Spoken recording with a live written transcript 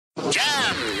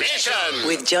Mission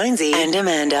with Jonesy and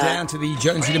Amanda. Down to the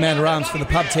Jonesy and Amanda arms for the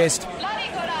pub test.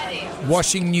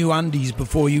 Washing new undies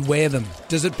before you wear them.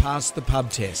 Does it pass the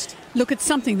pub test? Look, it's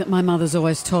something that my mother's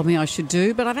always told me I should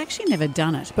do, but I've actually never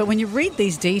done it. But when you read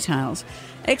these details,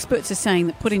 experts are saying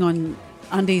that putting on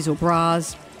undies or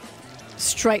bras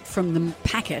straight from the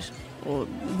packet or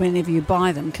whenever you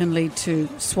buy them can lead to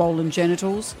swollen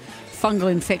genitals,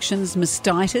 fungal infections,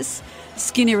 mastitis,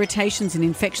 skin irritations and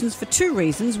infections for two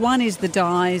reasons. One is the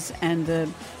dyes and the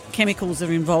chemicals that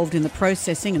are involved in the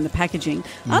processing and the packaging.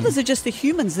 Others are just the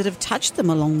humans that have touched them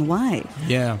along the way.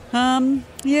 Yeah.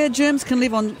 Germs can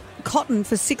live on cotton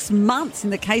for 6 months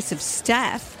in the case of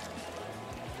staph.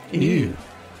 Ew.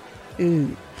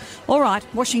 All right,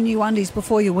 washing new undies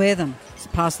before you wear them.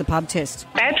 Pass the pub test.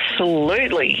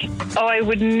 Absolutely. I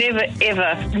would never,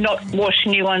 ever not wash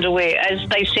new underwear. As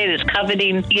they said, it's covered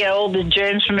in all the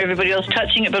germs from everybody else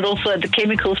touching it, but also the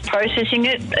chemicals processing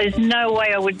it. There's no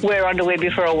way I would wear underwear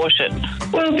before I wash it.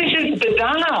 Well, this is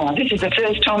bizarre. This is the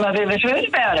first time I've ever heard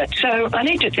about it, so I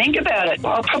need to think about it.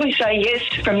 I'll probably say yes.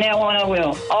 From now on, I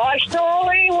will. I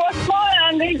surely wash my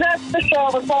undies, that's for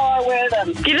sure, before I wear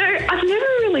them. You know, I've never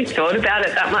really thought about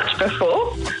it that much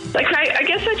before. Like, I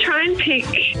guess I try and pick,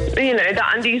 the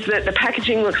undies that the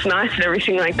packaging looks nice and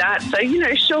everything like that. So,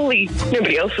 surely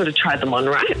nobody else would have tried them on,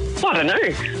 right? I don't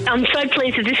know. I'm so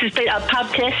pleased that this has been a pub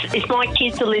test. If my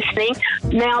kids are listening,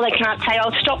 now they can't say,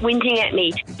 oh, stop whinging at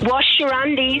me. Wash your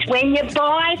undies when you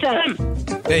buy them.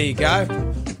 There you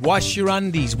go. Wash your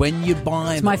undies when you buy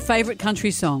them. It's my favourite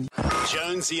country song.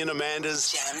 Jonesy and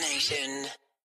Amanda's Jam Nation.